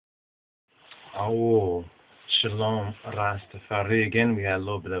Oh, Shalom Rastafari. Again, we had a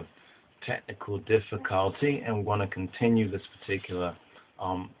little bit of technical difficulty, and we want to continue this particular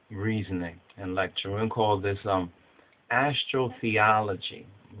reasoning and lecture. We're going to call this astrotheology,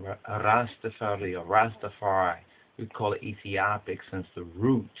 Rastafari or Rastafari. We call it Ethiopic since the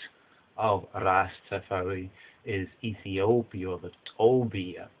root of Rastafari is Ethiopia or the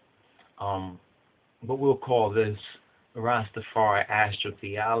Tobia. But we'll call this Rastafari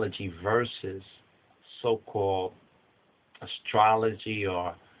astrotheology versus so-called astrology,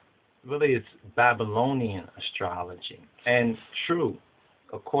 or really it's Babylonian astrology. And true,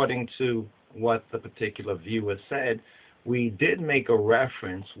 according to what the particular viewer said, we did make a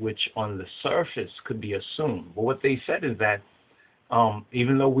reference which on the surface could be assumed. But what they said is that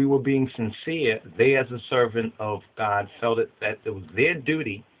even though we were being sincere, they as a servant of God felt that it was their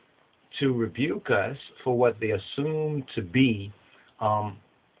duty to rebuke us for what they assumed to be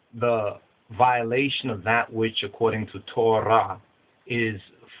the violation of that which, according to Torah, is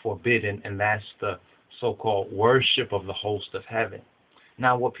forbidden, and that's the so-called worship of the host of heaven.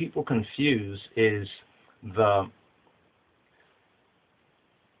 Now, what people confuse is the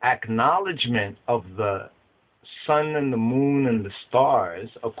acknowledgement of the sun and the moon and the stars,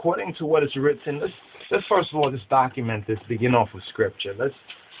 according to what is written. Let's first of all just document this. Begin off with scripture.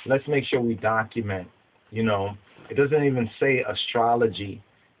 Let's make sure we document. It doesn't even say astrology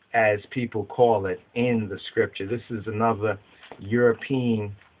as people call it in the scripture. This is another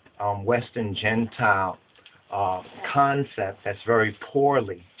European, Western Gentile concept that's very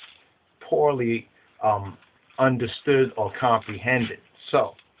poorly understood or comprehended.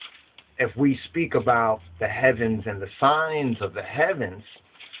 So, if we speak about the heavens and the signs of the heavens,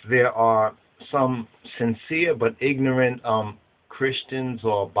 there are some sincere but ignorant Christians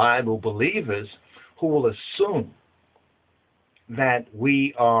or Bible believers who will assume that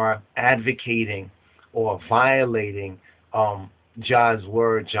we are advocating or violating JAH'S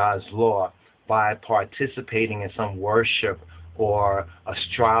word, JAH'S law, by participating in some worship or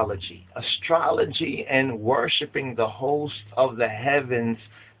astrology. Astrology and worshiping the host of the heavens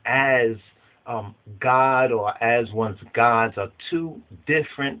as God or as one's gods are two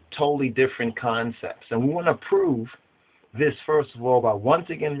different, totally different concepts. And we want to prove this, first of all, by once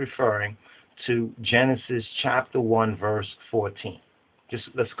again referring to Genesis chapter 1, verse 14.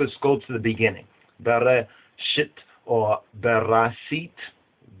 Let's go to the beginning. Bereshit or Bereshit,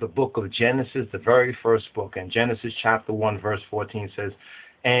 the book of Genesis, the very first book. And Genesis chapter 1, verse 14 says,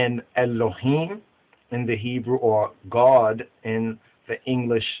 and Elohim in the Hebrew, or God in the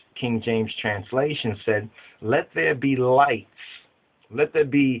English King James translation, said, let there be lights. Let there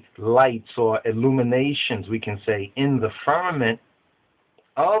be lights or illuminations, we can say, in the firmament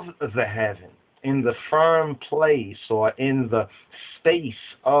of the heaven, in the firm place or in the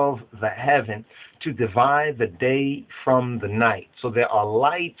space of the heaven, to divide the day from the night. So there are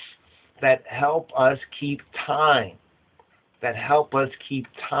lights that help us keep time,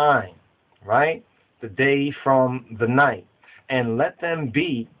 right? The day from the night. And let them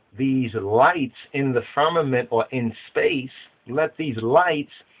be, these lights in the firmament or in space, let these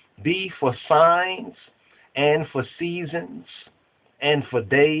lights be for signs and for seasons and for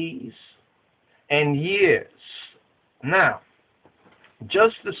days and years. Now,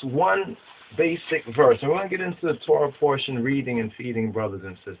 just this one basic verse. And we're going to get into the Torah portion, reading and feeding, brothers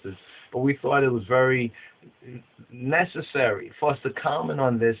and sisters. But we thought it was very necessary for us to comment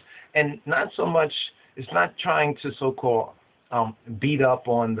on this, and not so much, it's not trying to so-called beat up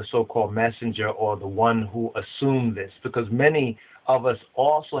on the so-called messenger or the one who assumed this, because many of us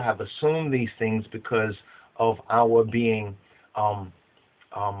also have assumed these things because of our being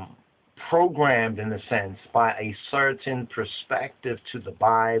programmed, in a sense, by a certain perspective to the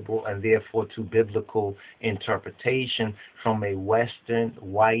Bible and therefore to biblical interpretation from a Western,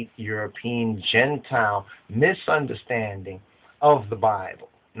 white, European, Gentile misunderstanding of the Bible.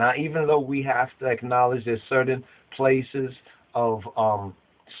 Now, even though we have to acknowledge there's certain places of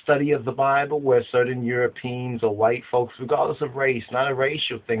study of the Bible where certain Europeans or white folks, regardless of race, not a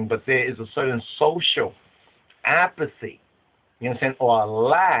racial thing, but there is a certain social apathy, you understand, or a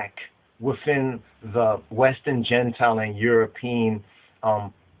lack within the Western, Gentile, and European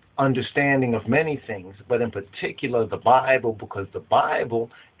understanding of many things, but in particular the Bible, because the Bible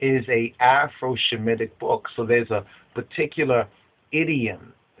is a Afro-Shemitic book. So there's a particular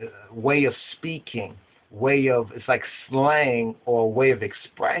idiom, way of speaking, it's like slang or way of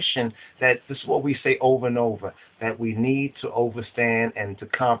expression, that this is what we say over and over, that we need to understand and to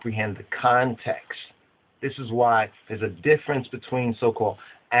comprehend the context. This is why there's a difference between so-called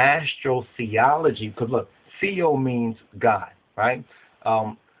astrotheology, because look, theo means God, right?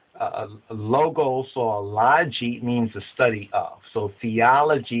 logos or logi means the study of. So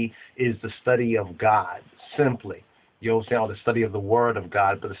theology is the study of God, simply. You'll say, the study of the Word of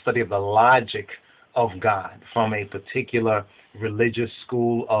God, but the study of the logic of God from a particular religious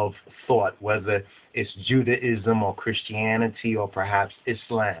school of thought, whether it's Judaism or Christianity or perhaps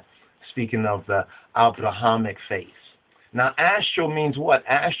Islam, speaking of the Abrahamic faith. Now, astro means what?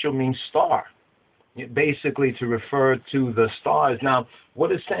 Astro means star, basically to refer to the stars. Now,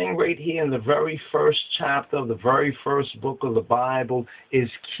 what it's saying right here in the very first chapter of the very first book of the Bible is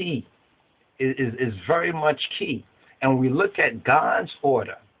key, is very much key. And we look at God's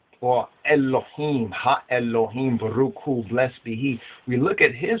order, or Elohim, Ha-Elohim, Baruch Hu, blessed be He. We look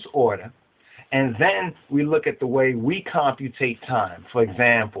at His order, and then we look at the way we computate time. For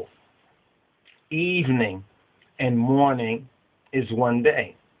example, evening and morning is one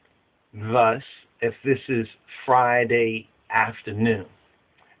day. Thus, if this is Friday afternoon,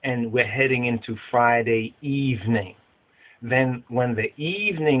 and we're heading into Friday evening, then when the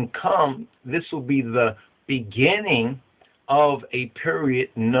evening comes, this will be the beginning of a period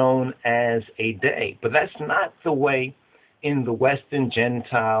known as a day. But that's not the way in the Western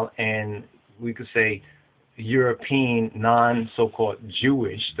Gentile and we could say European, non-so-called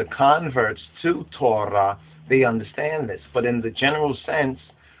Jewish, the converts to Torah, they understand this. But in the general sense,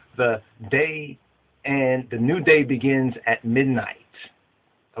 the day and the new day begins at midnight,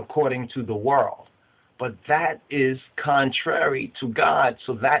 according to the world. But that is contrary to God,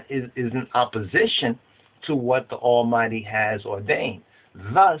 so that is in opposition to what the Almighty has ordained.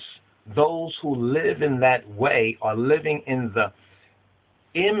 Thus, those who live in that way are living in the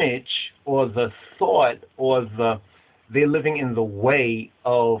image or the thought or they're living in the way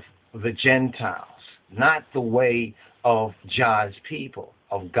of the Gentiles, not the way of JAH'S people,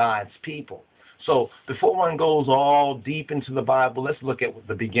 of God's people. So before one goes all deep into the Bible, let's look at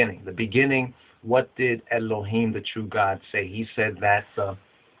the beginning. The beginning, what did Elohim, the true God, say? He said that the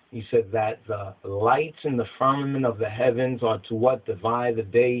lights in the firmament of the heavens are to what? Divide the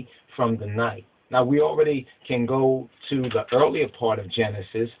day from the night. Now, we already can go to the earlier part of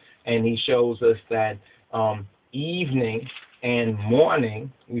Genesis, and he shows us that evening and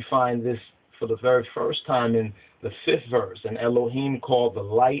morning, we find this for the very first time in the 5th verse. And Elohim called the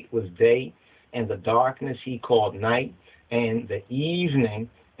light was day, and the darkness he called night, and the evening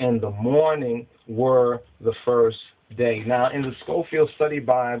and the morning were the first day. Now, in the Schofield Study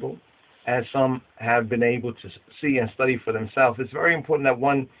Bible, as some have been able to see and study for themselves, it's very important that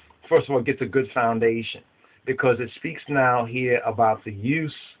one, first of all, gets a good foundation, because it speaks now here about the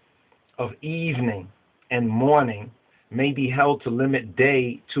use of evening and morning may be held to limit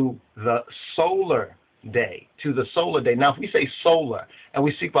day to the solar day, Now, if we say solar, and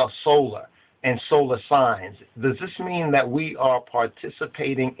we speak about solar and solar signs, does this mean that we are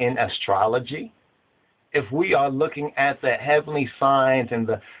participating in astrology? If we are looking at the heavenly signs and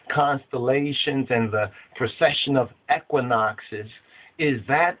the constellations and the precession of equinoxes, is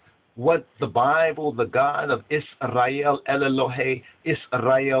that what the Bible, the God of Israel, El Elohe,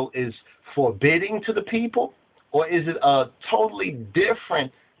 Israel, is forbidding to the people? Or is it a totally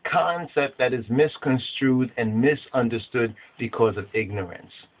different concept that is misconstrued and misunderstood because of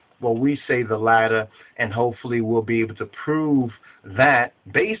ignorance? Well, we say the latter, and hopefully we'll be able to prove that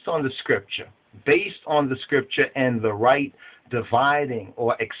based on the Scripture and the right dividing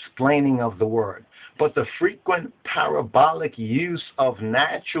or explaining of the Word. But the frequent parabolic use of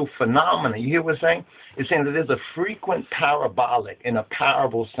natural phenomena, you hear what I'm saying? It's saying that there's a frequent parabolic in a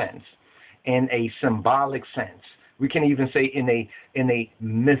parable sense, in a symbolic sense. We can even say in a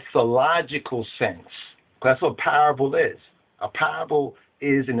mythological sense. That's what a parable is. A parable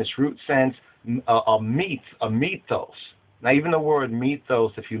is, in its root sense, a mythos. Now, even the word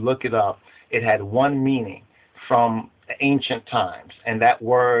mythos, if you look it up, it had one meaning from ancient times, and that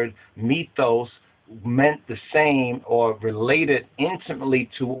word mythos meant the same or related intimately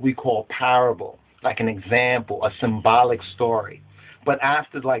to what we call parable, like an example, a symbolic story. But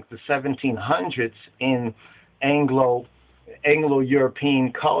after like the 1700s in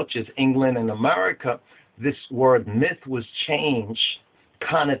Anglo-European cultures, England and America, this word myth was changed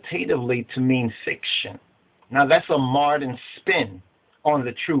connotatively to mean fiction. Now that's a modern spin on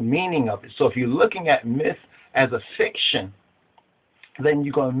the true meaning of it. So if you're looking at myth as a fiction, then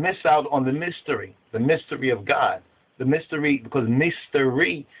you're going to miss out on the mystery of God. The mystery, because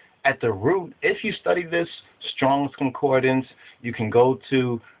mystery at the root, if you study this, Strong's Concordance, you can go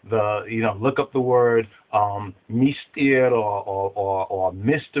to look up the word mystir or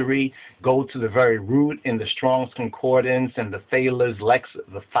mystery, go to the very root in the Strong's Concordance and the Thaler's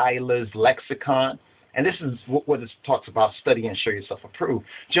lexicon, And this is what it talks about, study and show yourself approved,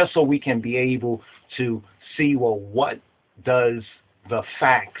 just so we can be able to see, well, what does the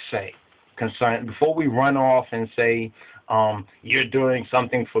facts say concerning, before we run off and say, you're doing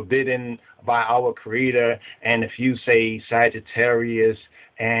something forbidden by our Creator, and if you say Sagittarius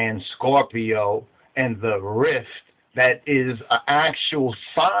and Scorpio and the rift that is an actual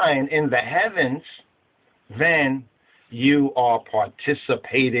sign in the heavens, then you are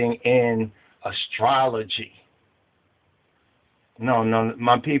participating in astrology. No,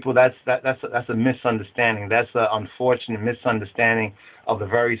 my people, that's a misunderstanding. That's an unfortunate misunderstanding of the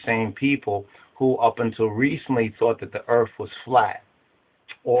very same people who up until recently thought that the earth was flat,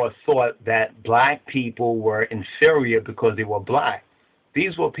 or thought that black people were inferior because they were black.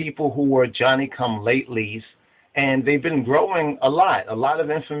 These were people who were Johnny-come-latelys, and they've been growing a lot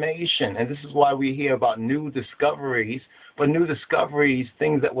of information. And this is why we hear about new discoveries. But new discoveries,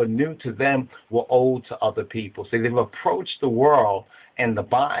 things that were new to them, were old to other people. So they've approached the world and the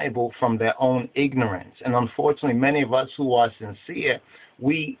Bible from their own ignorance. And unfortunately, many of us who are sincere,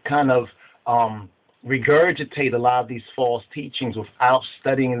 we kind of regurgitate a lot of these false teachings without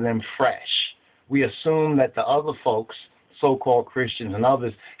studying them fresh. We assume that the other folks, so-called Christians and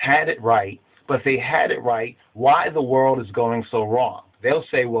others, had it right, but if they had it right, why the world is going so wrong? They'll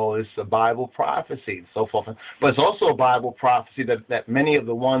say, well, it's a Bible prophecy, and so forth. But it's also a Bible prophecy that many of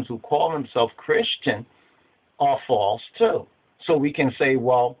the ones who call themselves Christian are false too. So we can say,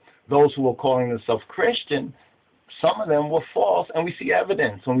 well, those who are calling themselves Christian, some of them were false, and we see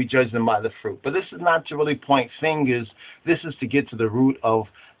evidence when we judge them by the fruit. But this is not to really point fingers. This is to get to the root of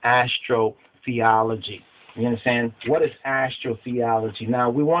astrotheology. You understand? What is astrotheology? Now,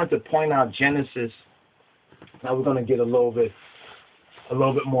 we want to point out Genesis. Now we're going to get a little bit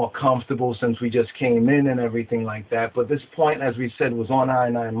more comfortable since we just came in and everything like that. But this point, as we said, was on our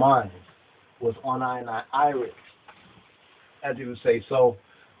and our minds, was on our and our iris, as you would say. So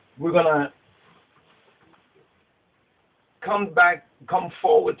we're going to come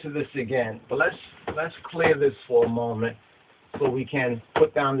forward to this again. But let's clear this for a moment so we can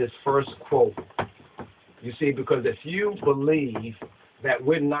put down this first quote. You see, because if you believe that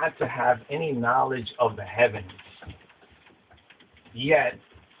we're not to have any knowledge of the heavens, yet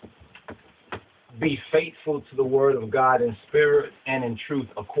be faithful to the word of God in spirit and in truth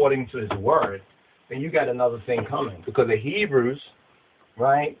according to his word, then you got another thing coming. Because the Hebrews,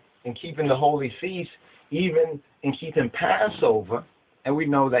 right, in keeping the holy feast, even in keeping Passover, and we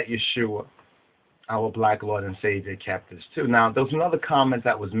know that Yeshua, our black Lord and Savior, kept this too. Now, there was another comment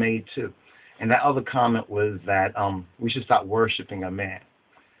that was made too, and that other comment was that we should stop worshiping a man.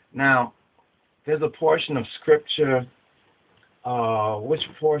 Now, there's a portion of Scripture, which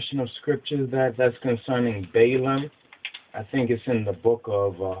portion of Scripture that's concerning Balaam? I think it's in the book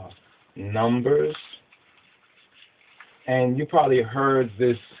of Numbers. And you probably heard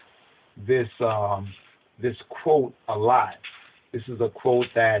this quote a lot. This is a quote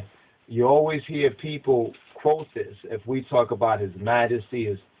that you always hear people quote this. If we talk about his majesty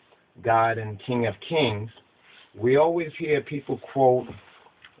as God and King of Kings, we always hear people quote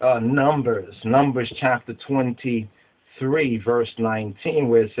Numbers chapter 23, verse 19,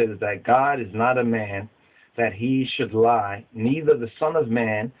 where it says that God is not a man that he should lie, neither the Son of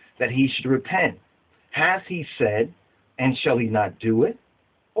Man that he should repent. Has he said, and shall he not do it?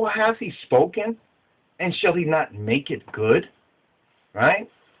 Or has he spoken, and shall he not make it good? Right?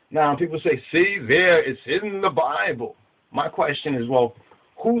 Now, people say, see, there, it's in the Bible. My question is, well,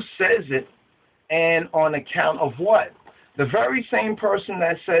 who says it, and on account of what? The very same person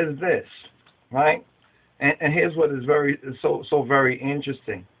that says this, right? And here's what is so very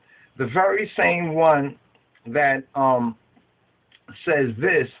interesting. The very same one that says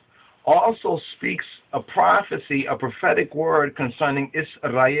this also speaks a prophecy, a prophetic word concerning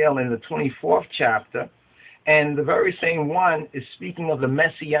Israel in the 24th chapter. And the very same one is speaking of the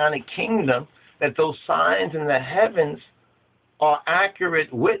Messianic kingdom, that those signs in the heavens are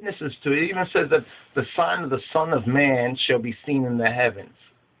accurate witnesses to. It even says that the sign of the Son of Man shall be seen in the heavens.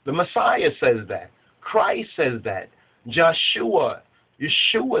 The Messiah says that. Christ says that. Yeshua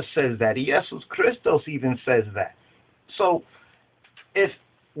says that. Jesus Christos even says that. So if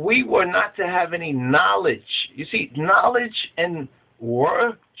we were not to have any knowledge, you see, knowledge and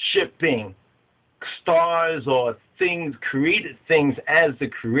worshiping stars or things, created things as the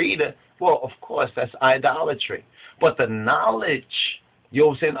creator, well, of course, that's idolatry. But the knowledge, you know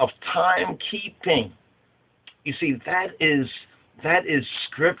what I'm saying, of timekeeping, you see, that is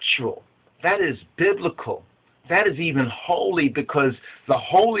scriptural. That is biblical. That is even holy, because the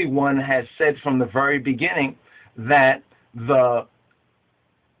Holy One has said from the very beginning that the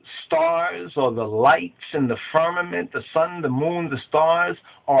stars or the lights in the firmament, the sun, the moon, the stars,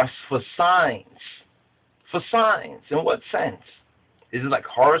 are for signs. For signs. In what sense? Is it like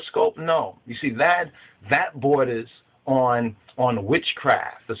horoscope? No. You see, that borders on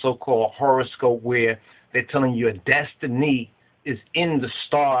witchcraft, the so-called horoscope, where they're telling you a destiny is in the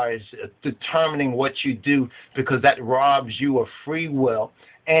stars, determining what you do, because that robs you of free will,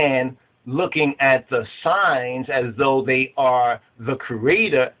 and looking at the signs as though they are the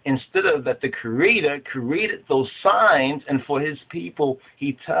creator, instead of that the creator created those signs. And for his people,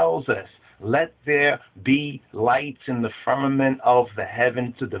 he tells us, let there be lights in the firmament of the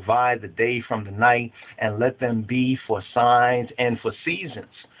heaven to divide the day from the night, and let them be for signs and for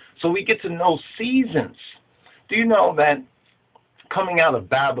seasons. So we get to know seasons. Do you know that coming out of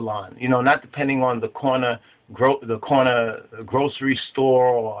Babylon, not depending on the corner grocery store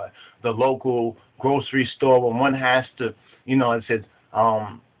or the local grocery store, when one has to, it says,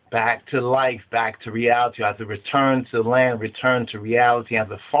 back to life, back to reality. You have to return to the land, return to reality. You have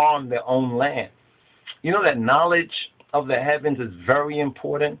to farm their own land. You know that knowledge of the heavens is very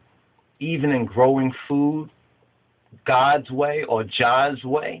important, even in growing food, God's way or JAH'S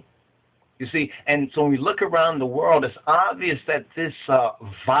way. You see, and so when we look around the world, it's obvious that this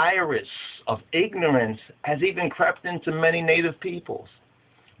virus of ignorance has even crept into many native peoples,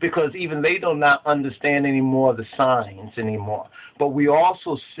 because even they do not understand anymore the signs anymore. But we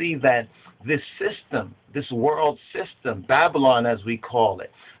also see that this system, this world system, Babylon as we call it,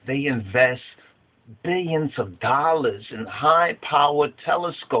 they invest billions of dollars in high-powered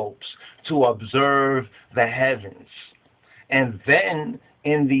telescopes to observe the heavens. And then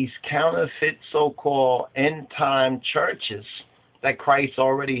in these counterfeit so-called end-time churches that Christ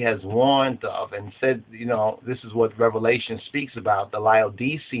already has warned of and said, this is what Revelation speaks about. The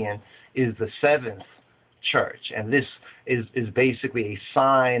Laodicean is the seventh church. And this is basically a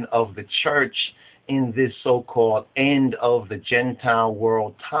sign of the church in this so-called end of the Gentile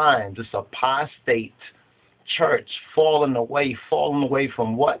world time, this apostate church, falling away from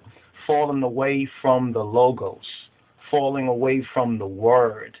what? Falling away from the Logos, falling away from the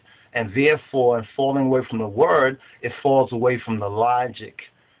Word. And therefore, in falling away from the Word, it falls away from the logic.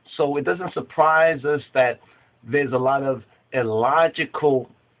 So it doesn't surprise us that there's a lot of illogical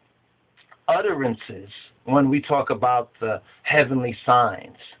utterances when we talk about the heavenly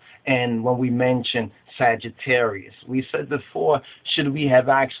signs. And when we mention Sagittarius, we said before, should we have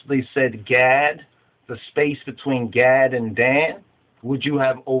actually said Gad, the space between Gad and Dan? Would you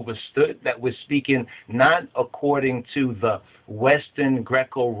have understood that we're speaking not according to the Western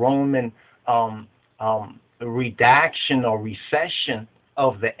Greco-Roman redaction or recession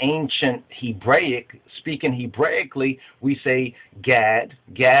of the ancient Hebraic? Speaking Hebraically, we say Gad.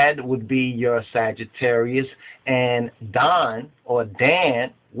 Gad would be your Sagittarius, and Dan or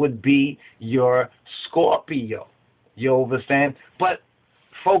Dan would be your Scorpio. You understand? But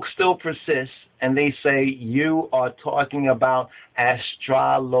folks still persist, and they say you are talking about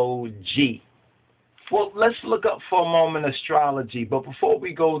astrology. Well, let's look up for a moment astrology. But before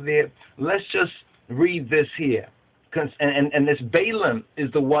we go there, let's just read this here. And this Balaam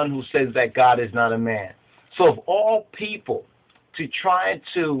is the one who says that God is not a man. So of all people to try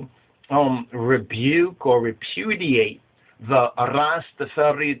to rebuke or repudiate the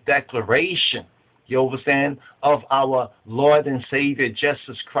Rastafari declaration, you understand, of our Lord and Savior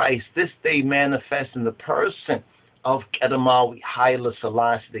Jesus Christ, this day manifests in the person of Kedemawi Haile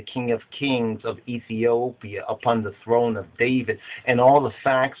Selassie, the King of Kings of Ethiopia, upon the throne of David. And all the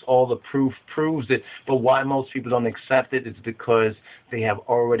facts, all the proof proves it. But why most people don't accept it is because they have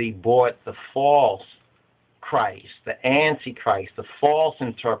already bought the false Christ, the Antichrist, the false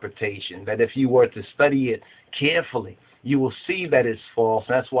interpretation, that if you were to study it carefully, you will see that it's false.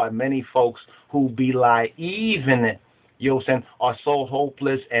 And that's why many folks who belie even it, are so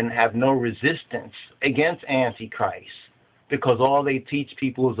hopeless and have no resistance against Antichrist, because all they teach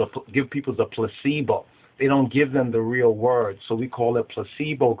people is give people the placebo. They don't give them the real word, so we call it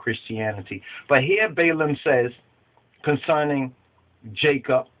placebo Christianity. But here Balaam says concerning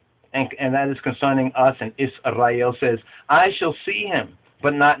Jacob, and that is concerning us, and Israel says, I shall see him,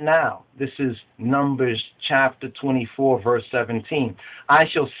 but not now. This is Numbers chapter 24, verse 17. I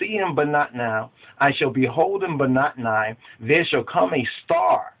shall see him, but not now. I shall behold him, but not nigh. There shall come a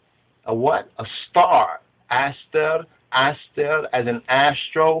star. A what? A star. Aster, as an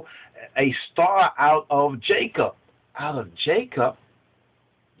astro, a star out of Jacob. Out of Jacob?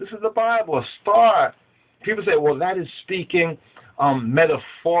 This is the Bible, a star. People say, well, that is speaking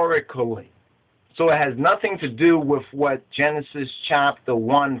metaphorically. So it has nothing to do with what Genesis chapter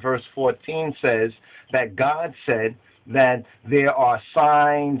 1 verse 14 says, that God said that there are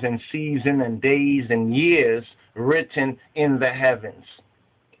signs and seasons and days and years written in the heavens.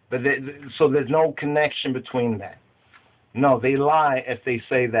 But so there's no connection between that. No, they lie if they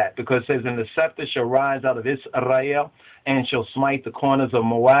say that, because it says, and the scepter shall rise out of Israel and shall smite the corners of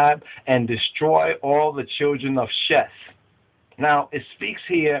Moab and destroy all the children of Sheth. Now, it speaks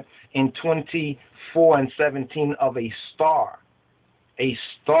here in 24 and 17 of a star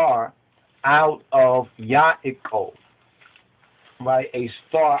out of Yaakov, right? A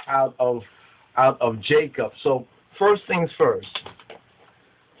star out of Jacob. So first things first.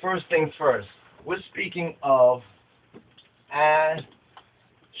 We're speaking of astro.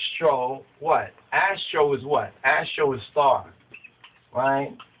 What? Astro is what? Astro is star,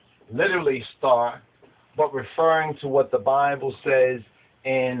 right? Literally star, but referring to what the Bible says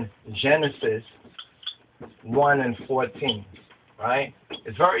in Genesis 1 and 14, right?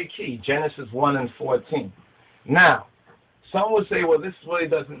 It's very key, Genesis 1 and 14. Now, some would say, well, this really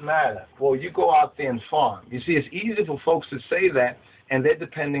doesn't matter. Well, you go out there and farm. You see, it's easy for folks to say that, and they're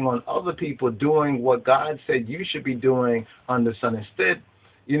depending on other people doing what God said you should be doing under sun. Instead,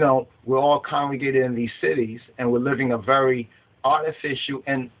 you know, we're all congregated in these cities, and we're living a very artificial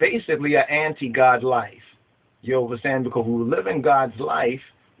and basically an anti-God life. You understand? Because we live in God's life,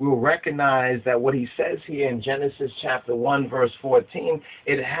 we will recognize that what he says here in Genesis chapter 1, verse 14,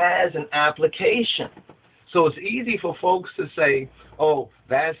 it has an application. So it's easy for folks to say, oh,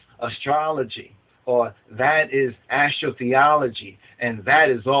 that's astrology, or that is astrotheology, and that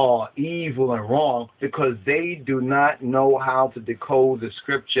is all evil and wrong, because they do not know how to decode the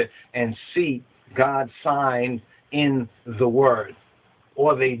scripture and see God's sign in the word.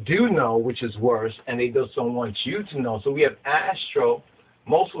 Or they do know, which is worse, and they just don't want you to know. So we have astro.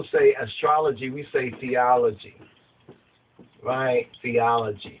 Most will say astrology. We say theology, right?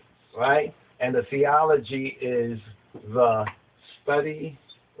 Theology, right? And the theology is the study,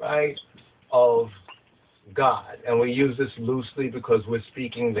 right, of God. And we use this loosely because we're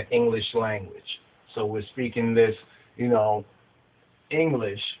speaking the English language. So we're speaking this, you know,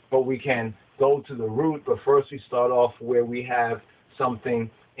 English, but we can go to the root. But first we start off where we have something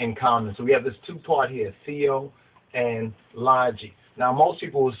in common. So we have this two-part here, theo and logy. Now, most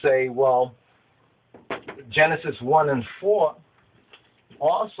people will say, well, Genesis 1 and 4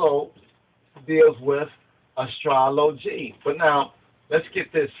 also deals with astrology. But now, let's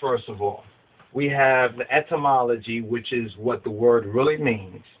get this first of all. We have the etymology, which is what the word really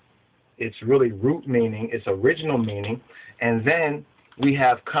means. Its really root meaning, its original meaning. And then we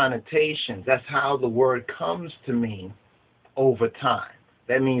have connotations. That's how the word comes to mean over time.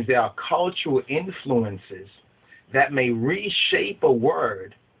 That means there are cultural influences that may reshape a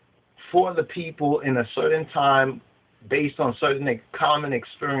word for the people in a certain time based on certain common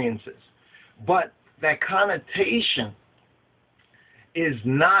experiences. But that connotation is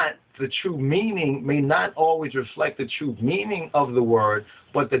not the true meaning, may not always reflect the true meaning of the word,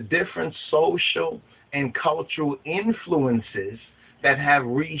 but the different social and cultural influences that have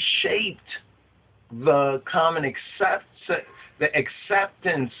reshaped the common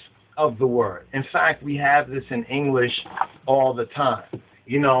acceptance of the word. In fact, we have this in English all the time.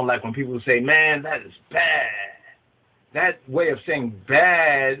 You know, like when people say, man, that is bad. That way of saying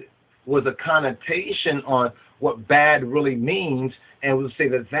bad was a connotation on what bad really means, and we'll say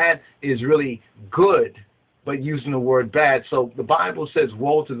that that is really good, but using the word bad. So the Bible says,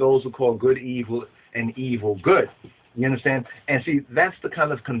 woe to those who call good evil and evil good. You understand? And see, that's the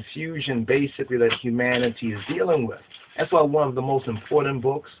kind of confusion basically that humanity is dealing with. That's why one of the most important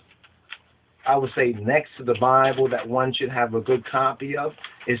books, I would say next to the Bible, that one should have a good copy of,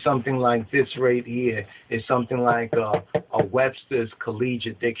 is something like this right here. It's something like a Webster's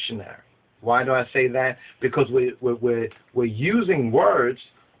Collegiate Dictionary. Why do I say that? Because we're using words,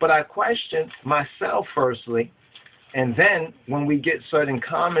 but I question myself firstly, and then when we get certain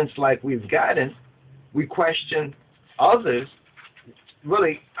comments like we've gotten, we question others.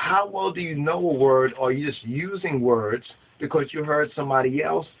 Really, how well do you know a word, or are you just using words because you heard somebody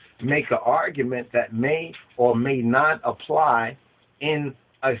else make an argument that may or may not apply in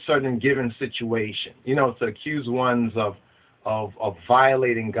a certain given situation? You know, to accuse ones of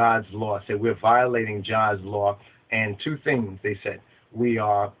violating God's law. Say we're violating God's law, and two things they said: we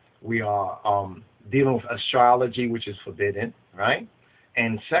are dealing with astrology, which is forbidden, right?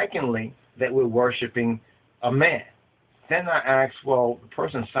 And secondly, that we're worshiping a man. Then I asked, well, the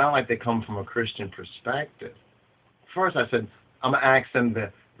person sound like they come from a Christian perspective. First, I said I'm gonna ask them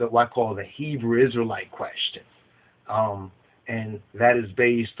the what I call the Hebrew Israelite question, and that is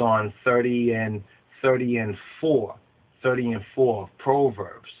based on 30 and 4 of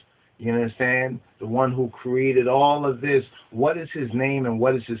Proverbs. You understand? The one who created all of this. What is his name and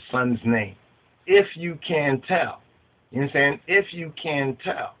what is his son's name? If you can tell. You understand? If you can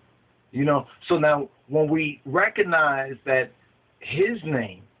tell. You know, so now when we recognize that his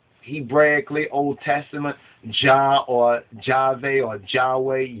name, Hebraically, Old Testament, Jah or Javeh or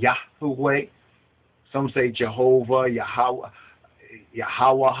Yahweh, Yahweh, some say Jehovah, Yahweh,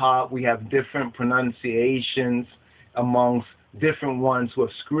 we have different pronunciations amongst different ones who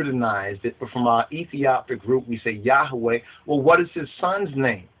have scrutinized it. But from our Ethiopic root, we say Yahweh. Well, what is his son's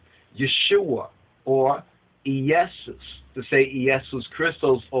name? Yeshua or Iesus, to say Iesus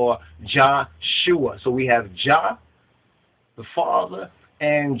Christos or Joshua. So we have Jah, the Father,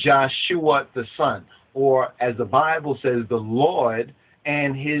 and Joshua, the Son, or as the Bible says, the Lord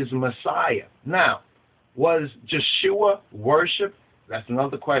and his Messiah. Now, was Joshua worship? That's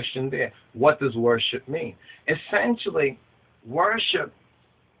another question there. What does worship mean? Essentially, worship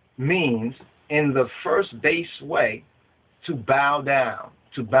means, in the first base way, to bow down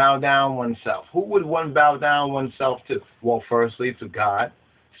oneself. Who would one bow down oneself to? Well, firstly, to God.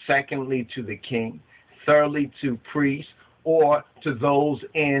 Secondly, to the king. Thirdly, to priests, or to those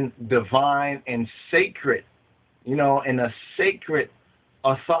in divine and sacred, in a sacred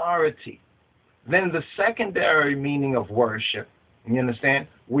authority. Then the secondary meaning of worship, you understand,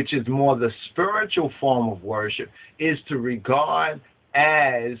 which is more the spiritual form of worship, is to regard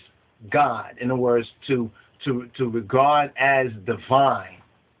as God. In other words, to regard as divine,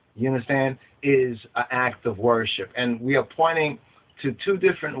 you understand, is an act of worship. And we are pointing to two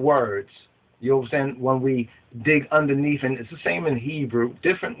different words. You understand, when we dig underneath, and it's the same in Hebrew,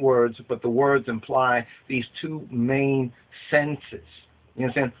 different words, but the words imply these two main senses. You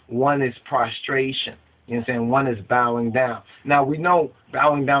understand? One is prostration. You understand? One is bowing down. Now, we know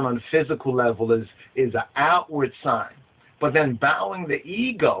bowing down on the physical level is an outward sign. But then bowing the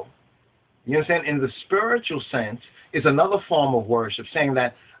ego, you understand, in the spiritual sense, is another form of worship, saying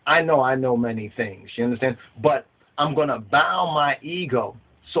that I know many things, you understand? But I'm going to bow my ego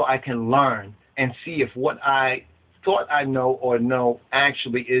so I can learn and see if what I thought I know or know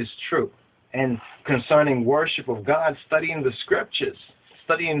actually is true. And concerning worship of God, studying the scriptures,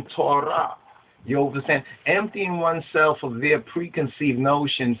 studying Torah, you understand, emptying oneself of their preconceived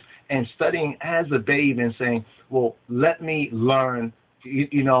notions and studying as a babe and saying, well, let me learn,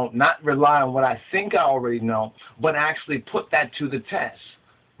 not rely on what I think I already know, but actually put that to the test.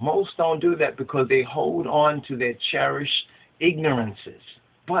 Most don't do that because they hold on to their cherished ignorances.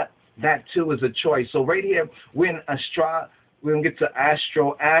 But that too is a choice. So right here, we're going to get to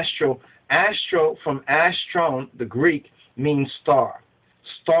astro. Astro from astron, the Greek, means star.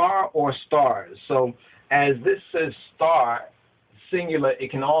 Star or stars. So as this says star, singular, it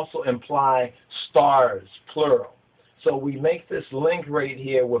can also imply stars, plural. So we make this link right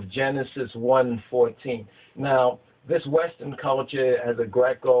here with Genesis 1:14. Now, this Western culture has a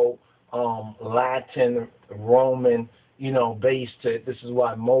Greco, Latin, Roman, based to it. This is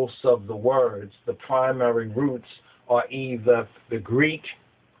why most of the words, the primary roots, are either the Greek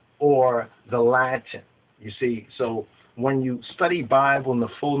or the Latin. You see, so when you study Bible, in the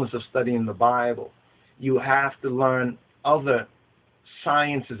fullness of studying the Bible, you have to learn other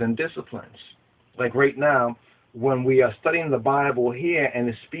sciences and disciplines. Like right now, when we are studying the Bible here and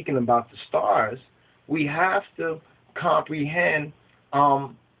it's speaking about the stars, we have to comprehend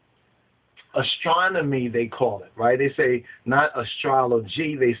astronomy, they call it, right? They say not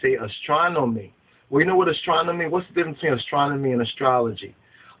astrology, they say astronomy. Well, you know what astronomy, what's the difference between astronomy and astrology?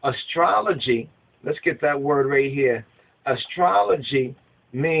 Astrology, let's get that word right here. Astrology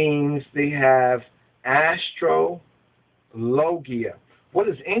means they have astrologia. What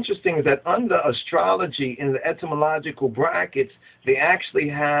is interesting is that under astrology, in the etymological brackets, they actually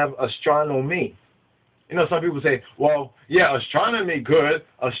have astronomy. Some people say, well, yeah, astronomy good,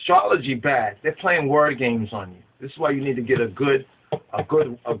 astrology bad. They're playing word games on you. This is why you need to get a good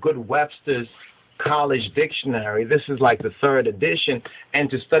Webster's College Dictionary. This is like the 3rd edition, and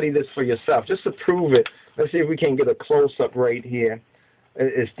to study this for yourself, just to prove it. Let's see if we can get a close-up right here.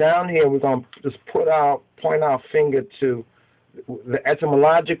 It's down here. We're going to just point our finger to the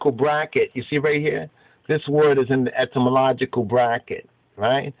etymological bracket. You see right here? This word is in the etymological bracket,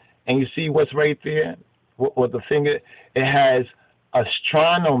 right? And you see what's right there? With the finger, it has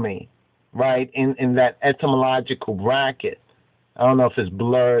astronomy, right, in that etymological bracket. I don't know if it's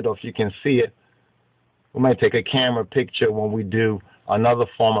blurred or if you can see it. We might take a camera picture when we do another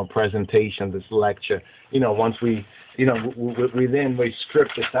form of presentation of this lecture. Once we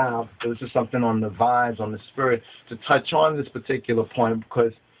script this out. This is something on the vibes, on the spirit, to touch on this particular point,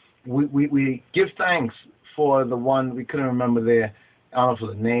 because we give thanks for the one, we couldn't remember I don't know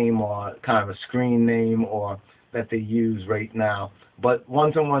if it's a name or kind of a screen name or that they use right now. But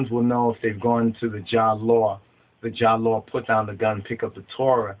ones-on-ones will know if they've gone to the JAH Put Down the Gun, Pick Up the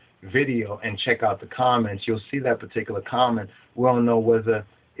Torah video and check out the comments. You'll see that particular comment. We don't know whether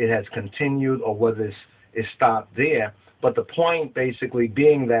it has continued or whether it's stopped there. But the point basically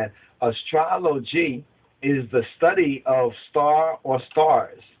being that astrology is the study of star or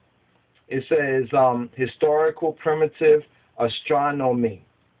stars. It says historical primitive astronomy.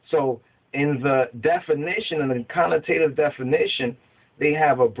 So in the definition, in the connotative definition, they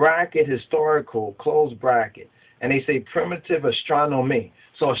have a bracket, historical, closed bracket, and they say primitive astronomy.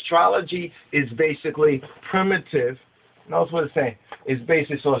 So astrology is basically primitive. Notice what it's saying. It's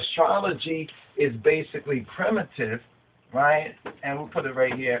basically, so astrology is basically primitive, right? And we'll put it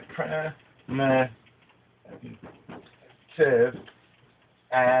right here, primitive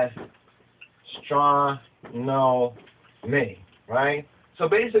astronomy, right? So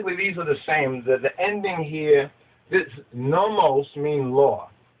basically these are the same. The ending here, this nomos means law.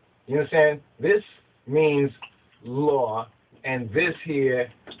 You understand? This means law, and this here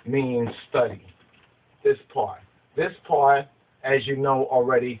means study. This part. This part, as you know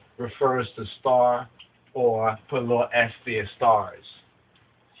already, refers to star, or put a little S there, stars.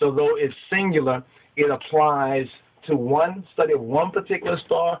 So though it's singular, it applies to one study of one particular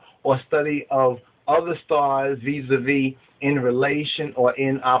star or study of other stars vis-a-vis in relation or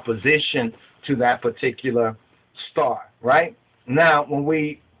in opposition to that particular star, right? Now, when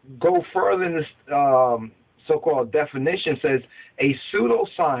we go further in this so-called definition, says a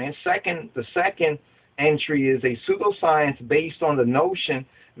pseudoscience, the second entry is a pseudoscience based on the notion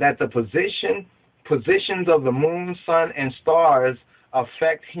that the positions of the moon, sun, and stars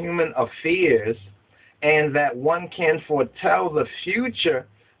affect human affairs, and that one can foretell the future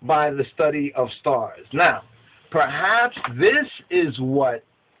by the study of stars. Now, perhaps this is what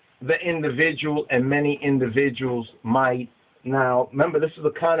the individual and many individuals might. Now, remember, this is a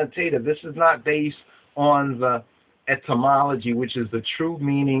connotative. This is not based on the etymology, which is the true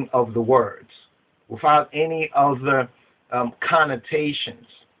meaning of the words, without any other connotations,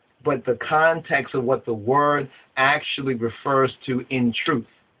 but the context of what the word actually refers to in truth.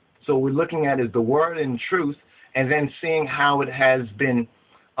 So what we're looking at is the word in truth, and then seeing how it has been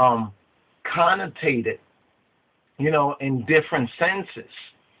connotated, in different senses,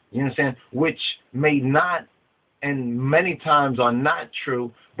 you understand, which may not, and many times are not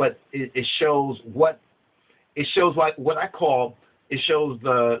true, but it shows like what I call, it shows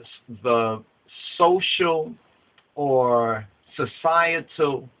the social or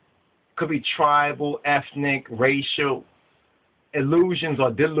societal, could be tribal, ethnic, racial illusions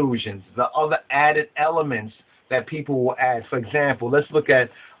or delusions, the other added elements that people will add. For example, let's look at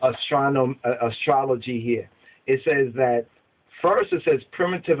astrology here. It says that, first it says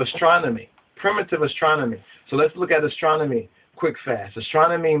primitive astronomy. Primitive astronomy. So let's look at astronomy quick fast.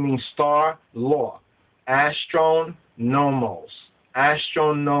 Astronomy means star, law. Astronomos.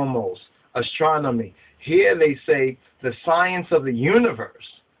 Astronomos. Astronomy. Here they say the science of the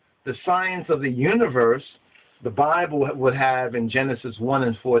universe. The science of the universe, the Bible would have in Genesis 1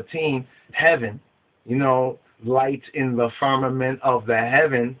 and 14, heaven, lights in the firmament of the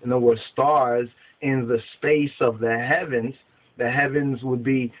heaven, in other words, stars in the space of the heavens. The heavens would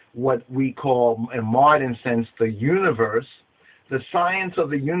be what we call, in modern sense, the universe. The science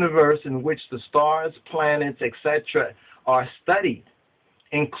of the universe in which the stars, planets, etc. are studied,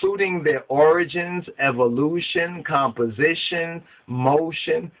 including their origins, evolution, composition,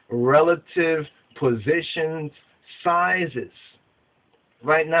 motion, relative positions, sizes.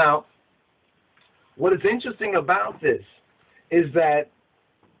 Right now, what is interesting about this is that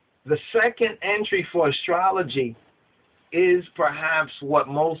the second entry for astrology is perhaps what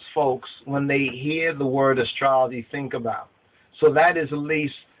most folks, when they hear the word astrology, think about. So that is at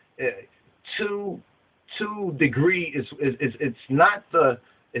least two degree. It's not the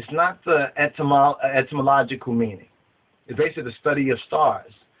etymological meaning. It's basically the study of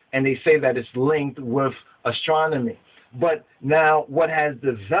stars, and they say that it's linked with astronomy. But now, what has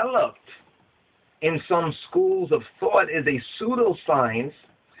developed in some schools of thought is a pseudoscience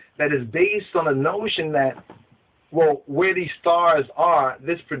that is based on a notion that, well, where these stars are,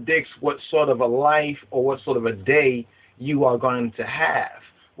 this predicts what sort of a life or what sort of a day you are going to have.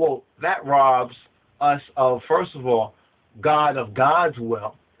 Well, that robs us of, first of all, God of God's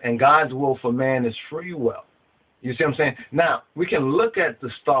will, and God's will for man is free will. You see what I'm saying? Now, we can look at the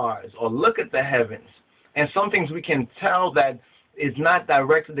stars or look at the heavens, and some things we can tell that is not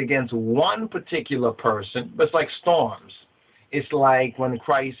directed against one particular person, but it's like storms. It's like when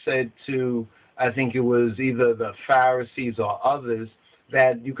Christ said to, I think it was either the Pharisees or others,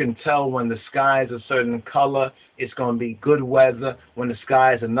 that you can tell when the sky is a certain color, it's going to be good weather. When the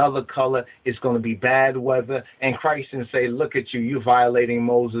sky is another color, it's going to be bad weather. And Christ didn't say, look at you, you're violating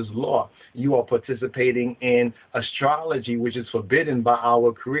Moses' law. You are participating in astrology, which is forbidden by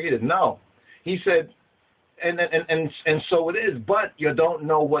our Creator. No. He said, and so it is, but you don't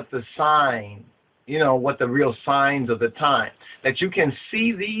know what the sign, what the real signs of the time. That you can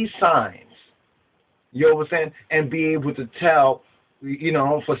see these signs, you know what I'm saying, and be able to tell,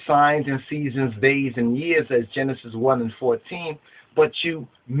 for signs and seasons, days and years, as Genesis 1 and 14, but you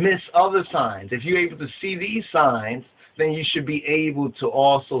miss other signs. If you're able to see these signs, then you should be able to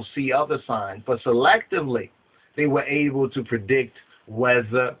also see other signs. But selectively, they were able to predict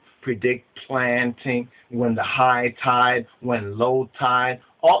weather, predict planting, when the high tide, when low tide.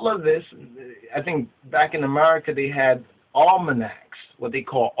 All of this, I think back in America, they had almanacs, what they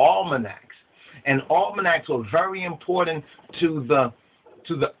call almanacs. And almanacs were very important to the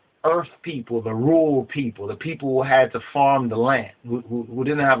earth people, the rural people, the people who had to farm the land, who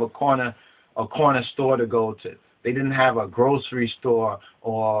didn't have a corner store to go to. They didn't have a grocery store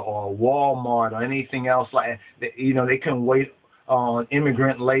or Walmart or anything else like that. They couldn't wait on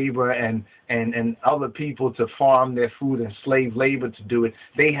immigrant labor and other people to farm their food and slave labor to do it.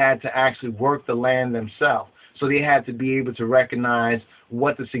 They had to actually work the land themselves. So they had to be able to recognize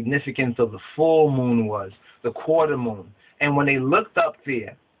what the significance of the full moon was, the quarter moon. And when they looked up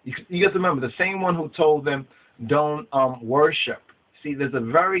there, you have to remember, the same one who told them don't worship. See, there's a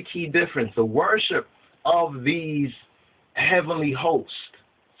very key difference. The worship of these heavenly hosts,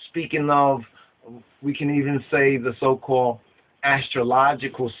 speaking of, we can even say the so-called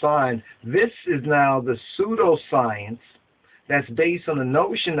astrological signs, this is now the pseudoscience that's based on the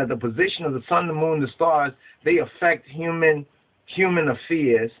notion that the position of the sun, the moon, the stars, they affect human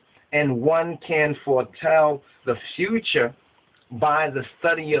affairs, and one can foretell the future by the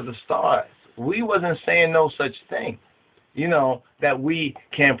study of the stars. We wasn't saying no such thing, that we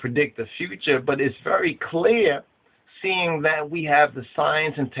can predict the future, but it's very clear, seeing that we have the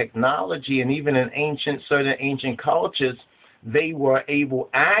science and technology, and even in certain ancient cultures, they were able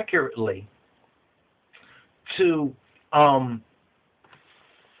accurately to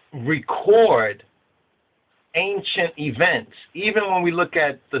record ancient events. Even when we look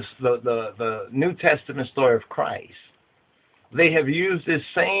at the New Testament story of Christ, they have used this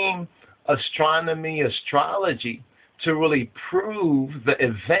same astrology to really prove the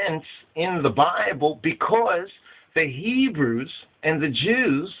events in the Bible, because the Hebrews and the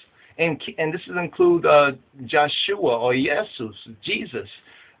Jews, and this would include Joshua or Jesus,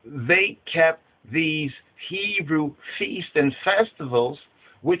 they kept these Hebrew feasts and festivals,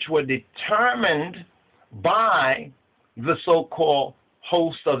 which were determined by the so-called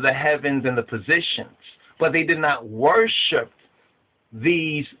host of the heavens and the positions. But they did not worship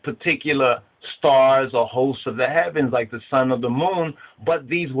these particular stars or hosts of the heavens like the sun or the moon, but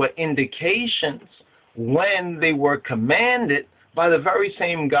these were indications when they were commanded by the very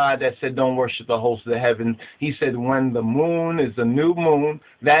same God that said don't worship the host of the heavens. He said when the moon is the new moon,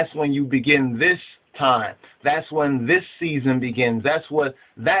 that's when you begin this time. That's when this season begins. That's what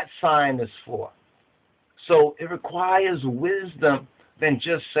that sign is for. So it requires wisdom than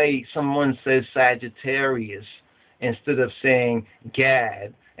just say someone says Sagittarius instead of saying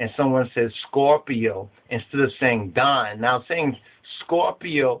Gad, and someone says Scorpio instead of saying Don. Now saying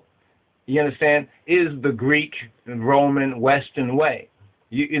Scorpio, you understand, is the Greek, Roman, Western way.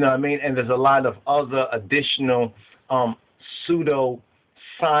 You know what I mean? And there's a lot of other additional pseudo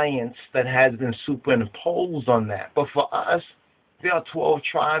science that has been superimposed on that. But for us, there are 12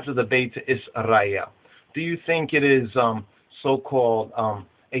 tribes of the Beta Israel. Do you think it is so-called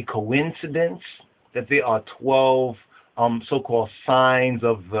a coincidence that there are 12 so-called signs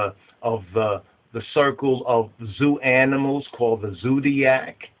of the circle of zoo animals called the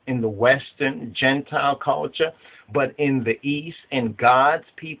zodiac in the Western Gentile culture, but in the East, in God's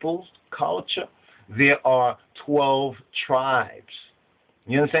people's culture, there are 12 tribes.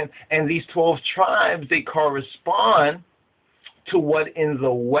 You understand? And these 12 tribes, they correspond to what in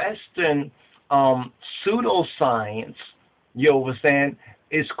the Western pseudoscience, you understand,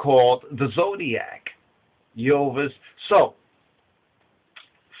 is called the zodiac. So,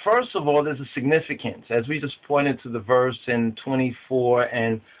 first of all, there's a significance. As we just pointed to the verse in 24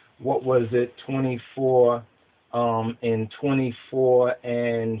 and what was it, 24 in 24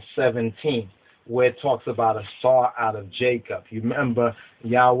 and 17, where it talks about a star out of Jacob. You remember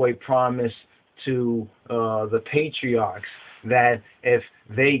Yahweh promised to the patriarchs that if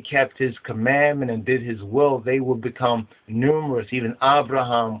they kept his commandment and did his will, they would become numerous. Even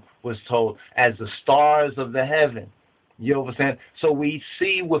Abraham was told, as the stars of the heaven. You understand? So we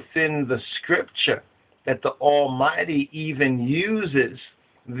see within the scripture that the Almighty even uses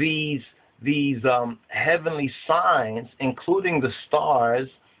these heavenly signs, including the stars,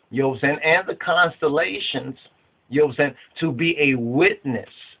 you understand, and the constellations, you understand, to be a witness.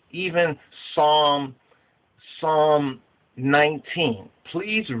 Even Psalm 19.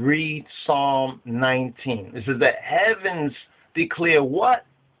 Please read Psalm 19. This is the heavens declare what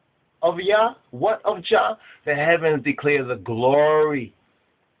of Yah? What of Jah? The heavens declare the glory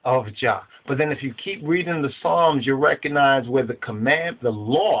of Jah. But then if you keep reading the Psalms, you recognize where the command, the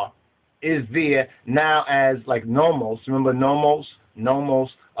law, is there now as like nomos. Remember nomos? Nomos,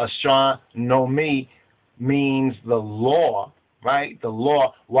 astronomy means the law, right? The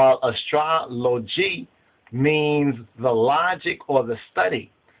law, while astrology means the logic or the study.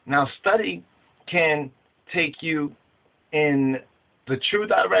 Now, study can take you in the true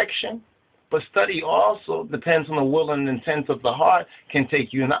direction, but study also depends on the will and intent of the heart, can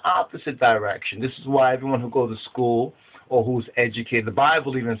take you in the opposite direction. This is why everyone who goes to school or who's educated, the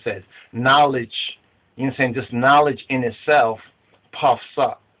Bible even says, knowledge, you know what I'm saying, just knowledge in itself puffs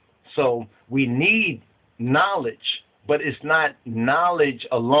up. So we need knowledge, but it's not knowledge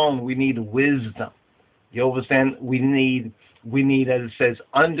alone. We need wisdom. You understand? We need, as it says,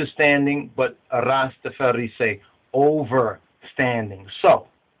 understanding, but Rastafari say, overstanding. So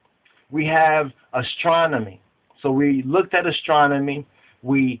we have astronomy. So we looked at astronomy.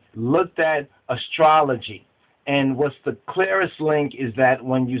 We looked at astrology. And what's the clearest link is that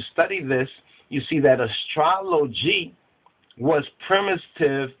when you study this, you see that astrology was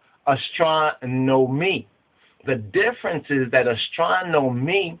primitive astronomy. The difference is that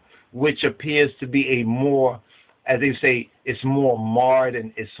astronomy, which appears to be a more, as they say, it's more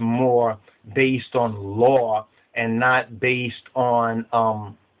modern, it's more based on law and not based on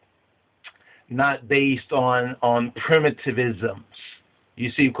primitivisms.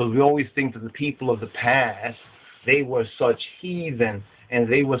 You see, because we always think that the people of the past, they were such heathen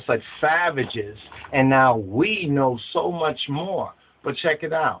and they were such savages, and now we know so much more. But check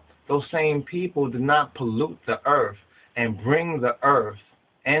it out. Those same people did not pollute the earth and bring the earth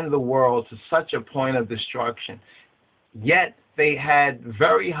and the world to such a point of destruction. Yet they had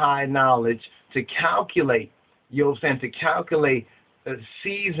very high knowledge to calculate, you know what I'm saying, to calculate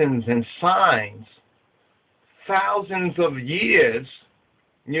seasons and signs, thousands of years,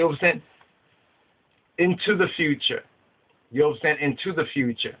 you know what I'm saying, into the future. You know what I'm saying, into the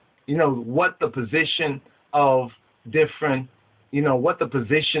future. You know, what the position of different, you know, what the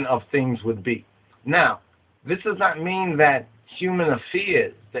position of things would be. Now, this does not mean that human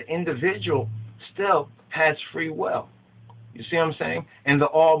affairs, the individual still has free will. You see what I'm saying? And the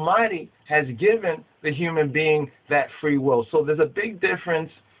Almighty has given the human being that free will. So there's a big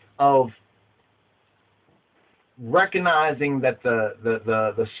difference of recognizing that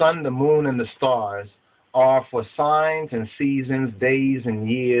the sun, the moon, and the stars are for signs and seasons, days and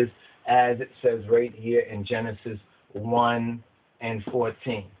years, as it says right here in Genesis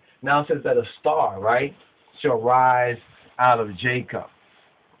 1:14. Now it says that a star, right, shall rise out of Jacob.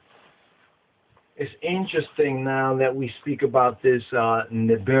 It's interesting now that we speak about this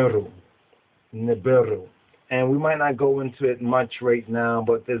Nibiru. And we might not go into it much right now,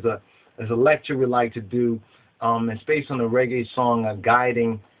 but there's a lecture we like to do. It's based on a reggae song, a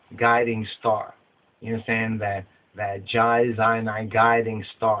guiding star. You understand that JAH'S guiding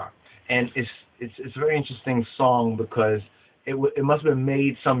star. And it's a very interesting song because it must have been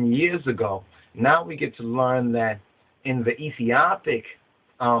made some years ago. Now we get to learn that in the Ethiopic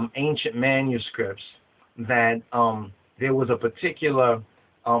ancient manuscripts that there was a particular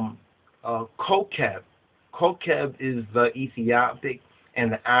Kokeb. Kokeb is the Ethiopic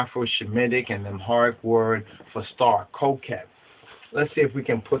and the Afro-Shemitic and the Amharic word for star, Kokeb. Let's see if we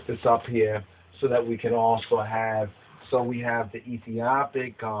can put this up here so that we can also have, so we have the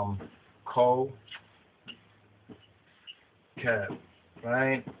Ethiopic Kokeb,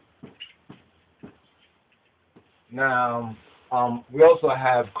 right? Now, we also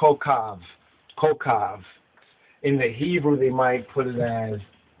have Kokav. In the Hebrew, they might put it as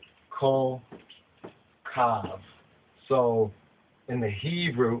Kokav. So, in the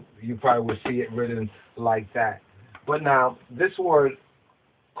Hebrew, you probably would see it written like that. But now, this word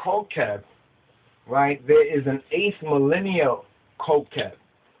Kokeb, right, there is an 8th millennial Kokeb,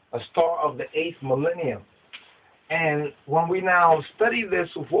 a star of the 8th millennium. And when we now study this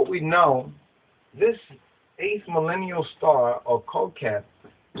with what we know, this 8th millennial star, or Kokeb,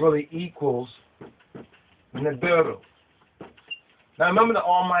 really equals Nibiru. Now remember the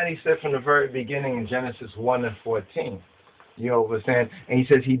Almighty said from the very beginning in Genesis 1:14, You understand? And he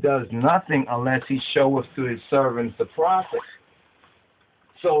says he does nothing unless he showeth to his servants the prophets.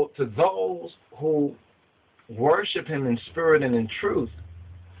 So to those who worship him in spirit and in truth,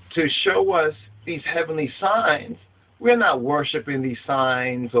 to show us these heavenly signs, we're not worshiping these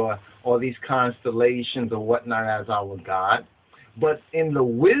signs or these constellations or whatnot as our God, but in the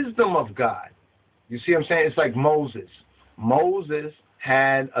wisdom of God. You see what I'm saying? It's like Moses. Moses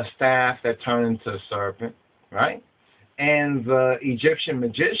had a staff that turned into a serpent, right? And the Egyptian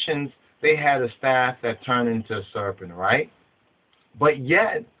magicians, they had a staff that turned into a serpent, right? But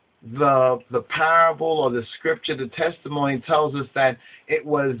yet, the parable or the scripture, the testimony tells us that it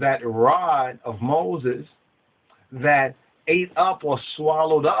was that rod of Moses that ate up or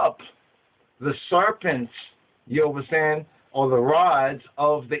swallowed up the serpents, you understand, or the rods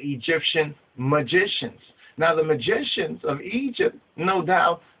of the Egyptian magicians. Now, the magicians of Egypt, no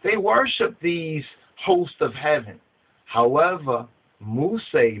doubt, they worship these hosts of heaven. However,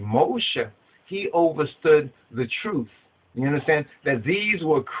 Moshe, he understood the truth. You understand? That these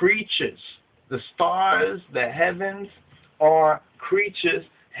were creatures. The stars, the heavens, are creatures,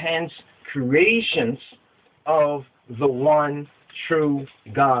 hence creations of the one true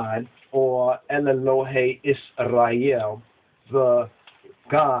God, or El Elohe Israel, the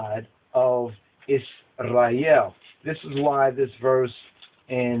God of Israel. This is why this verse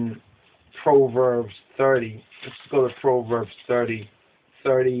in Proverbs 30, let's go to Proverbs 30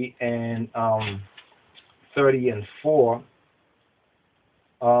 and 4.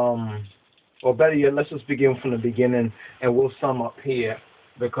 Or better yet, let's just begin from the beginning and we'll sum up here,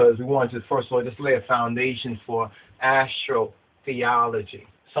 because we want to, first of all, just lay a foundation for astrotheology.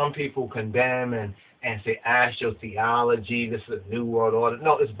 Some people condemn and say astrotheology, this is a new world order.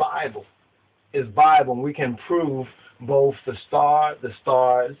 No, it's Bible. It's Bible. And we can prove both the stars,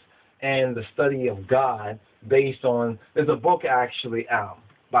 and the study of God based on, there's a book actually out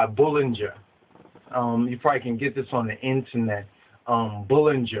by Bullinger. You probably can get this on the internet.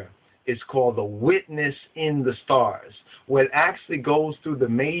 Bullinger. It's called The Witness in the Stars, where it actually goes through the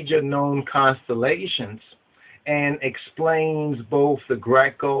major known constellations and explains both the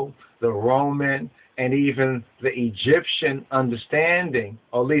Greco, the Roman, and even the Egyptian understanding,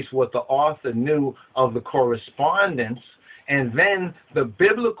 or at least what the author knew of the correspondence, and then the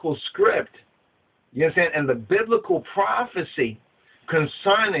biblical script, you understand, and the biblical prophecy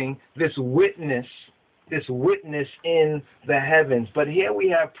concerning this witness in the heavens. But here we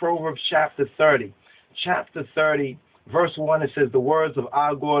have Proverbs chapter 30. Chapter 30, verse 1, it says, the words of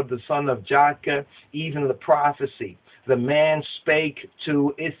Agor, the son of Jakeh, even the prophecy. The man spake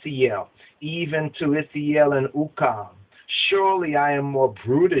to Ithiel, even to Ithiel and Ukam. Surely I am more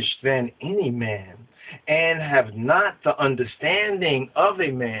brutish than any man, and have not the understanding of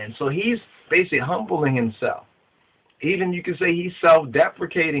a man. So he's basically humbling himself. Even you could say he's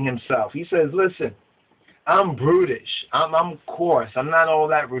self-deprecating himself. He says, listen, I'm brutish. I'm coarse. I'm not all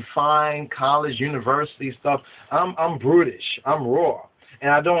that refined college, university stuff. I'm brutish. I'm raw.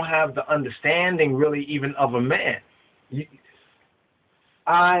 And I don't have the understanding really even of a man.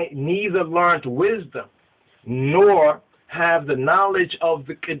 I neither learned wisdom nor have the knowledge of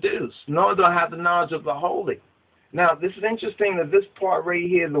the Kedus, nor do I have the knowledge of the Holy. Now, this is interesting that this part right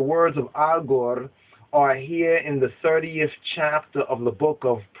here, the words of Agor, are here in the 30th chapter of the book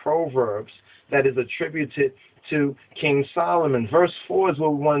of Proverbs that is attributed to King Solomon. Verse 4 is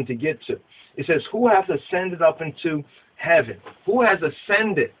what we wanted to get to. It says, who hath ascended up into heaven? Who has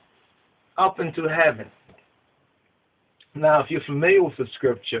ascended up into heaven? Now, if you're familiar with the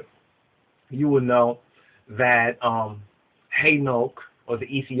scripture, you will know that Hanok, or the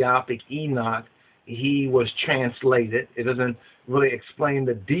Ethiopic Enoch, he was translated. It doesn't really explain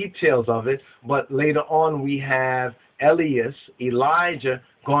the details of it, but later on we have Elias, Elijah,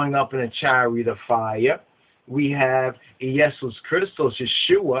 going up in a chariot of fire. We have Jesus Christos,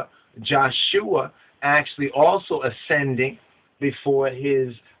 Yeshua, Joshua, actually also ascending before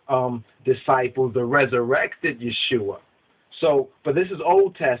his disciples, the resurrected Yeshua. So, but this is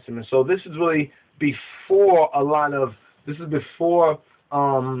Old Testament. So this is really before this is before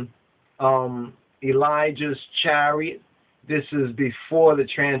Elijah's chariot. This is before the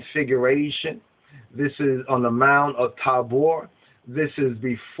transfiguration. This is on the Mount of Tabor. This is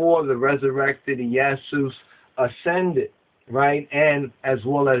before the resurrected Jesus ascended, right? And as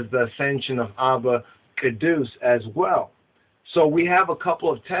well as the ascension of Abba Kedus as well. So we have a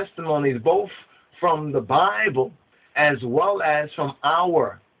couple of testimonies, both from the Bible as well as from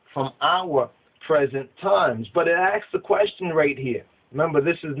our present times. But it asks the question right here. Remember,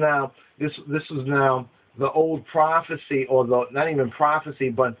 this is now the old prophecy, or the not even prophecy,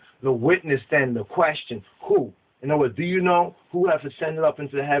 but the witness. Then the question: who? In other words, do you know who have ascended up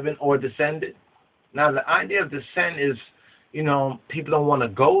into heaven or descended? Now, the idea of descent is, people don't want to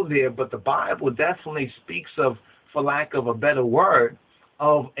go there, but the Bible definitely speaks of, for lack of a better word,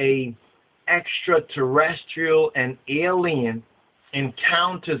 of a extraterrestrial and alien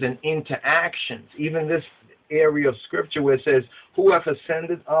encounters and interactions. Even this area of scripture where it says, who have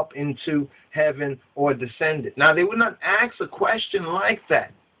ascended up into heaven or descended. Now, they would not ask a question like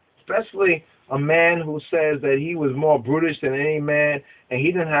that, especially a man who says that he was more brutish than any man, and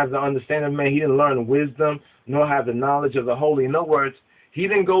he didn't have the understanding of man, he didn't learn wisdom, nor have the knowledge of the holy. In other words, he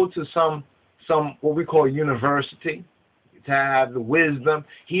didn't go to some what we call university to have the wisdom.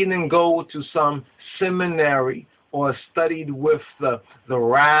 He didn't go to some seminary or studied with the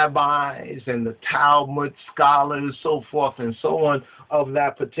rabbis and the Talmud scholars, so forth and so on, of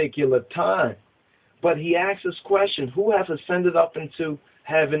that particular time. But he asks this question, who has ascended up into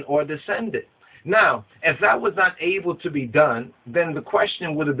heaven or descended? Now, if that was not able to be done, then the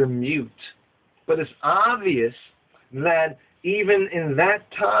question would have been mute. But it's obvious that even in that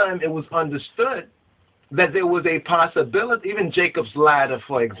time it was understood that there was a possibility. Even Jacob's ladder,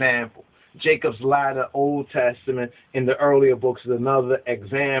 for example. Jacob's ladder, Old Testament, in the earlier books is another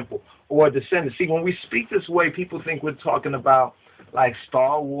example. Or descendants. See, when we speak this way, people think we're talking about like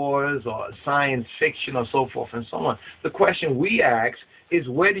Star Wars or science fiction or so forth and so on. The question we ask is,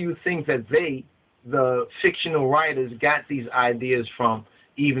 where do you think that the fictional writers, got these ideas from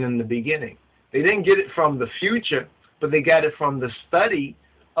even in the beginning? They didn't get it from the future, but they got it from the study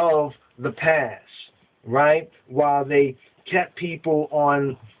of the past, right? While they kept people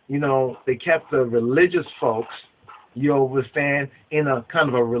on, they kept the religious folks, you understand, in a kind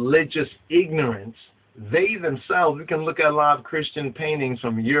of a religious ignorance. They themselves, we can look at a lot of Christian paintings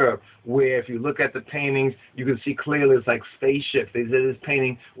from Europe, where if you look at the paintings, you can see clearly it's like spaceships. They said this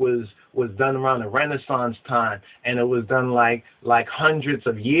painting was done around the Renaissance time, and it was done like hundreds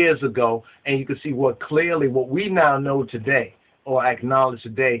of years ago, and you can see clearly what we now know today, or acknowledge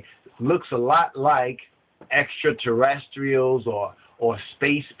today, looks a lot like extraterrestrials or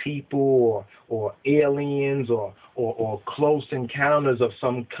space people or aliens or close encounters of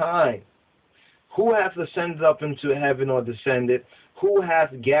some kind. Who hath ascended up into heaven or descended? Who hath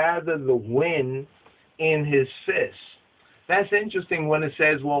gathered the wind in his fist? That's interesting when it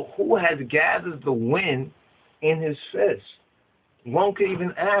says, well, who has gathered the wind in his fist? One could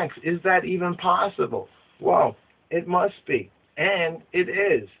even ask, is that even possible? Well, it must be, and it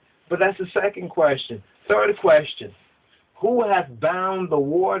is. But that's the second question. Third question, who hath bound the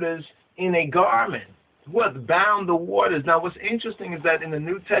waters in a garment? Who hath bound the waters? Now, what's interesting is that in the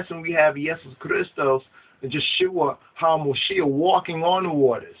New Testament we have Jesus Christos, Yeshua HaMashiach, walking on the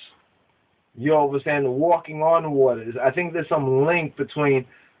waters. You understand, walking on the waters. I think there's some link between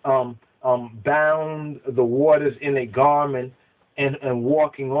bound the waters in a garment and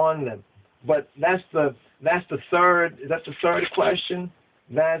walking on them. But that's the third. That's the third question.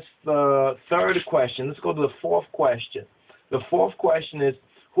 That's the third question. Let's go to the fourth question. The fourth question is,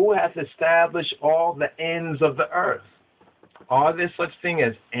 who hath established all the ends of the earth? Are there such thing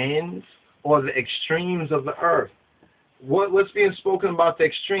as ends or the extremes of the earth? What's being spoken about the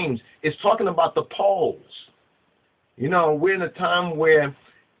extremes? It's talking about the poles. We're in a time where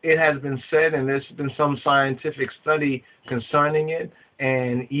it has been said, and there's been some scientific study concerning it,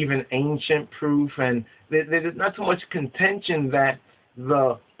 and even ancient proof, and there's not so much contention that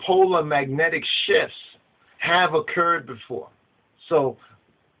the polar magnetic shifts have occurred before. So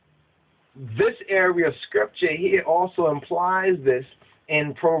this area of scripture here also implies this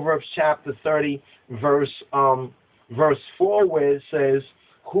in Proverbs chapter 30, verse 4, where it says,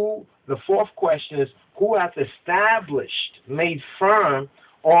 the fourth question is, who hath established, made firm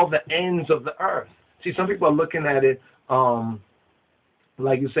all the ends of the earth? See, some people are looking at it,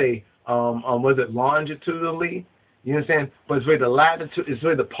 like you say, was it longitudinally? You understand? But it's really the latitude, it's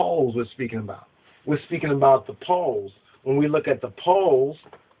really the poles we're speaking about. We're speaking about the poles. When we look at the poles,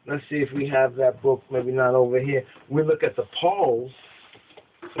 let's see if we have that book, maybe not over here. We look at the poles.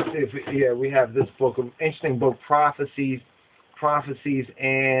 Let's see if we have this book, an interesting book, Prophecies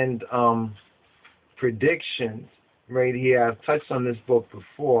and Predictions, right here. I've touched on this book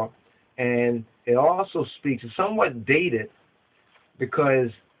before, and it also speaks, it's somewhat dated, because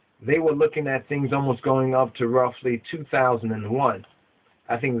they were looking at things almost going up to roughly 2001.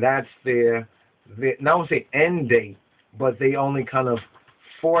 I think that's their not to say end date, but they only kind of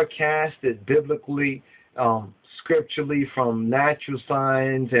forecasted biblically, scripturally, from natural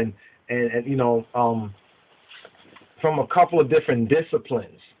signs and from a couple of different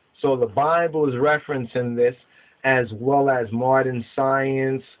disciplines. So the Bible is referencing this, as well as modern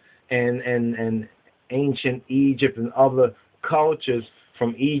science and ancient Egypt and other cultures,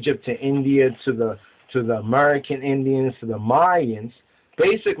 from Egypt to India to the American Indians to the Mayans,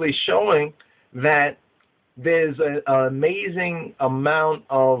 basically showing that there's an amazing amount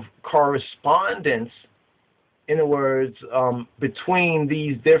of correspondence, in other words, between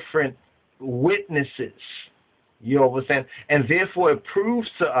these different witnesses. You understand? And therefore it proves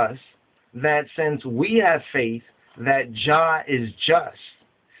to us that since we have faith that Jah is just,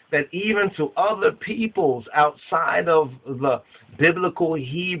 that even to other peoples outside of the biblical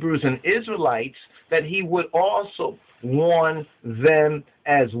Hebrews and Israelites, that he would also warn them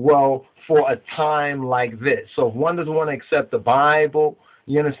as well for a time like this. So if one doesn't want to accept the Bible,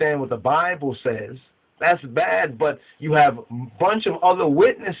 you understand what the Bible says, that's bad, but you have a bunch of other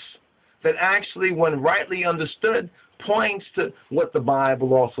witnesses that actually, when rightly understood, points to what the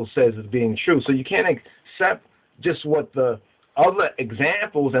Bible also says as being true. So you can't accept just what the other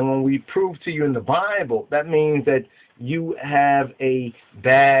examples, and when we prove to you in the Bible, that means that you have a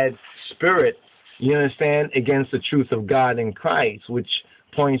bad spirit, you understand, against the truth of God in Christ, which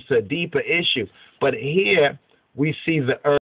points to a deeper issue. But here we see the earth